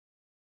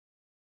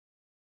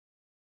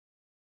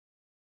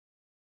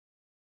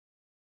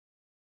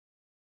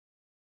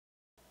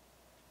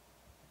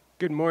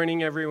Good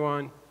morning,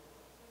 everyone.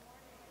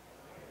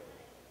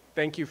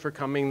 Thank you for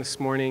coming this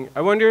morning.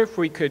 I wonder if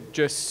we could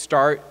just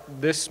start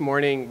this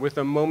morning with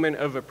a moment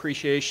of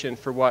appreciation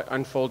for what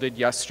unfolded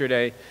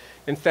yesterday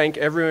and thank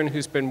everyone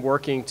who's been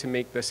working to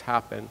make this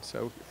happen.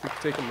 So if we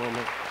could take a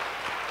moment.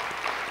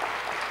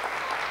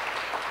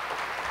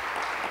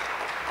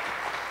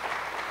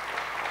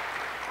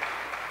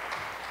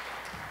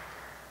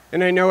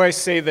 And I know I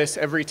say this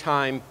every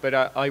time, but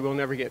I will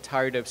never get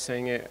tired of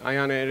saying it.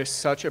 Ayana, it is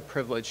such a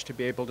privilege to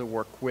be able to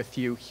work with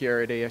you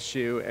here at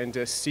ASU and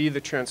to see the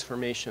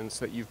transformations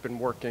that you've been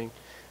working.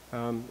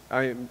 I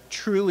am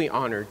truly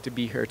honored to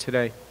be here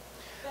today.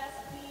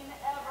 Best dean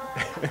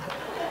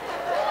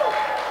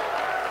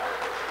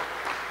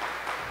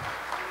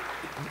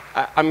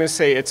ever. I'm going to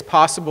say it's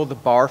possible the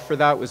bar for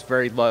that was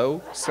very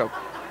low, so.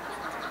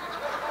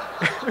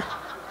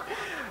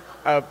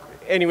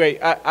 Anyway,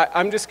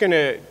 I'm just going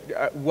to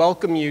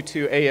welcome you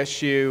to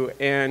ASU,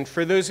 and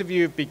for those of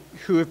you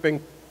who have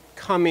been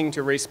coming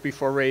to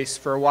RaceB4Race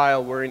for a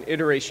while, we're in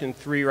iteration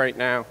 3 right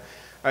now.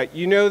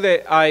 You know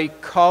that I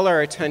call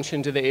our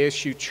attention to the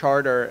ASU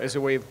Charter as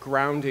a way of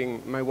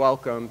grounding my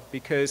welcome,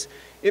 because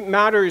it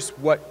matters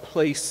what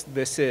place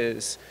this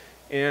is,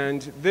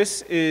 and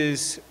this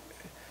is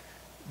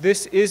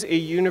a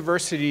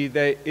university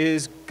that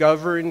is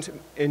governed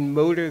and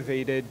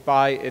motivated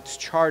by its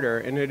charter,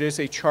 and it is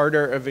a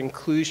charter of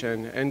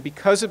inclusion. And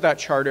because of that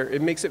charter,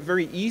 it makes it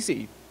very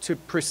easy to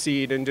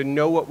proceed and to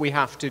know what we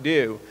have to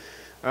do.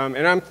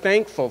 And I'm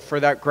thankful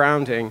for that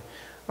grounding.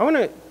 I want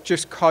to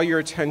just call your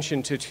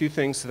attention to 2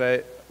 things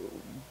that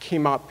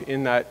came up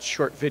in that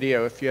short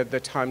video, if you had the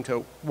time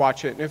to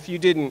watch it. And if you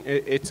didn't,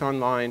 it's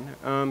online.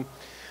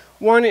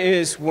 One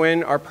is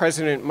when our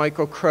president,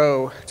 Michael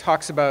Crow,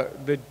 talks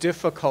about the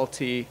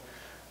difficulty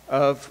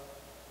of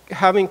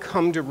having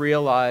come to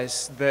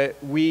realize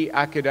that we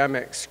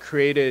academics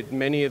created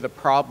many of the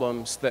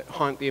problems that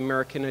haunt the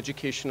American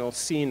educational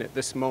scene at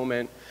this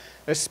moment,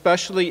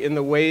 especially in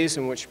the ways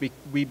in which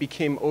we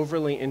became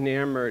overly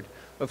enamored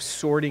of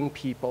sorting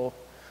people,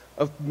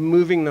 of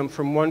moving them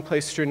from one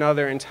place to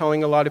another and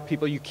telling a lot of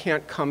people you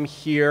can't come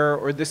here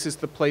or this is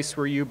the place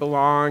where you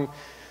belong,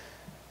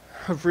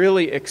 of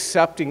really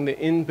accepting the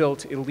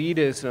inbuilt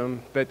elitism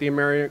that the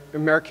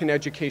American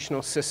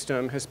educational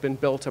system has been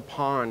built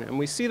upon. And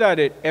we see that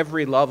at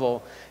every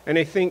level. And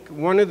I think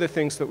one of the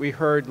things that we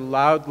heard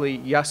loudly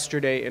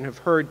yesterday and have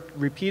heard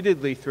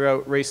repeatedly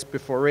throughout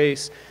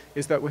RaceB4Race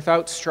is that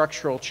without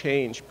structural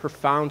change,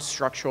 profound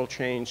structural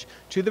change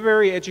to the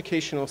very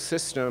educational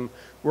system,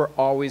 we're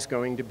always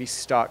going to be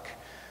stuck.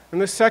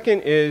 And the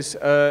second is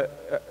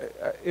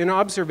an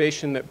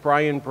observation that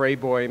Brian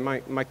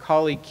Brayboy, my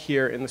colleague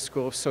here in the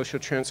School of Social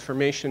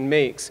Transformation,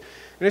 makes.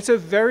 And it's a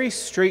very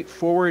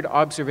straightforward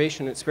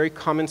observation. It's very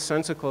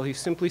commonsensical. He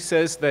simply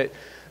says that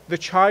the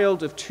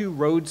child of 2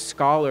 Rhodes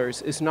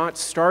Scholars is not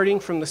starting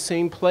from the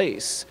same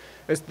place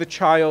as the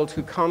child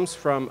who comes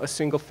from a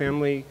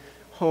single-family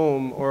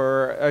home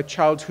or a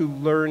child who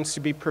learns to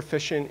be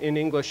proficient in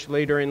English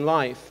later in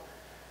life.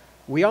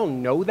 We all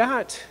know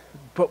that,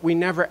 but we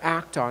never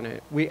act on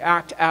it. We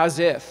act as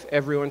if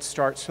everyone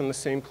starts from the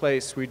same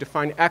place. We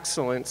define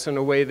excellence in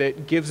a way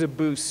that gives a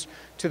boost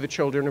to the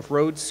children of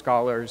Rhodes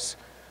Scholars.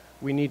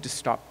 We need to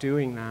stop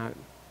doing that.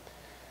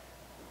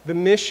 The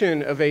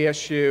mission of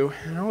ASU,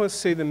 and I want to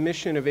say the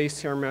mission of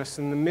ACRMS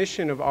and the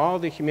mission of all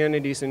the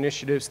humanities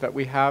initiatives that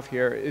we have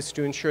here is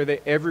to ensure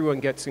that everyone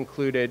gets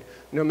included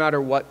no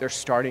matter what their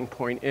starting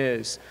point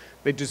is.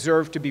 They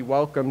deserve to be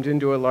welcomed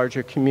into a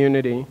larger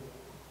community.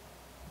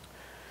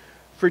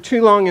 For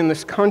too long in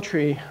this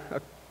country,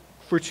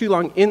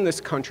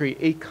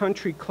 a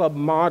country club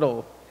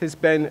model has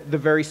been the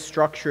very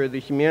structure of the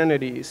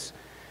humanities.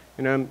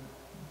 And I'm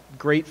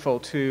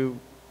grateful to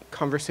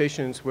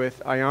conversations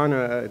with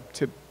Ayana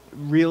to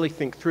really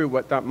think through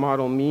what that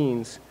model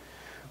means.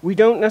 We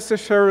don't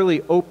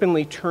necessarily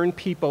openly turn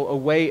people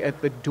away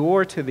at the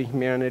door to the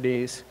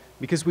humanities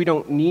because we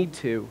don't need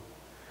to.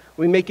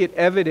 We make it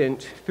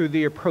evident through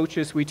the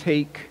approaches we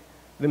take,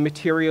 the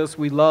materials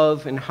we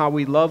love and how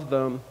we love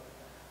them,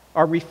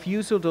 our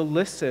refusal to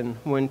listen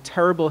when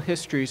terrible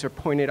histories are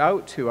pointed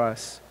out to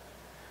us.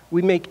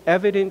 We make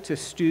evident to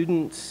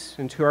students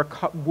and to our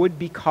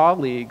would-be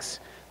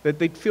colleagues that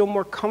they'd feel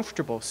more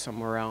comfortable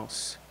somewhere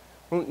else.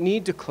 We don't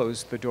need to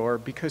close the door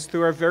because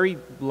through our very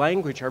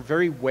language, our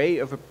very way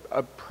of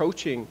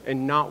approaching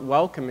and not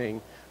welcoming,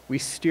 we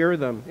steer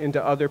them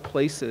into other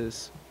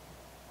places.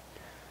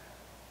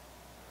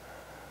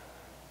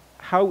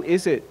 How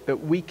is it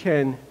that we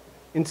can,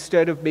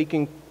 instead of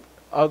making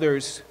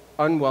others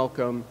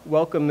unwelcome,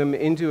 welcome them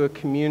into a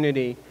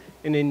community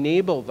and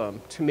enable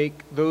them to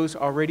make those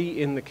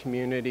already in the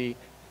community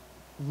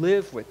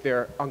live with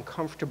their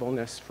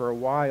uncomfortableness for a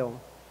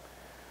while?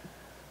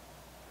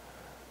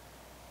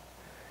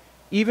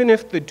 Even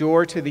if the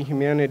door to the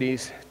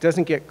humanities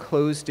doesn't get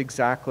closed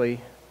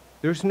exactly,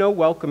 there's no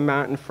welcome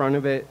mat in front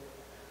of it.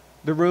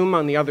 The room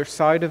on the other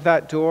side of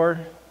that door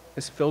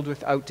is filled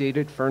with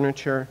outdated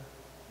furniture,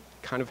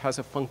 kind of has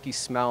a funky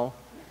smell.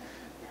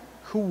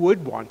 Who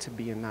would want to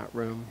be in that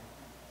room?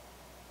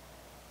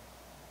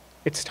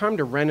 It's time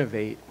to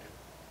renovate.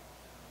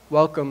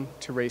 Welcome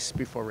to Race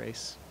Before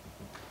Race.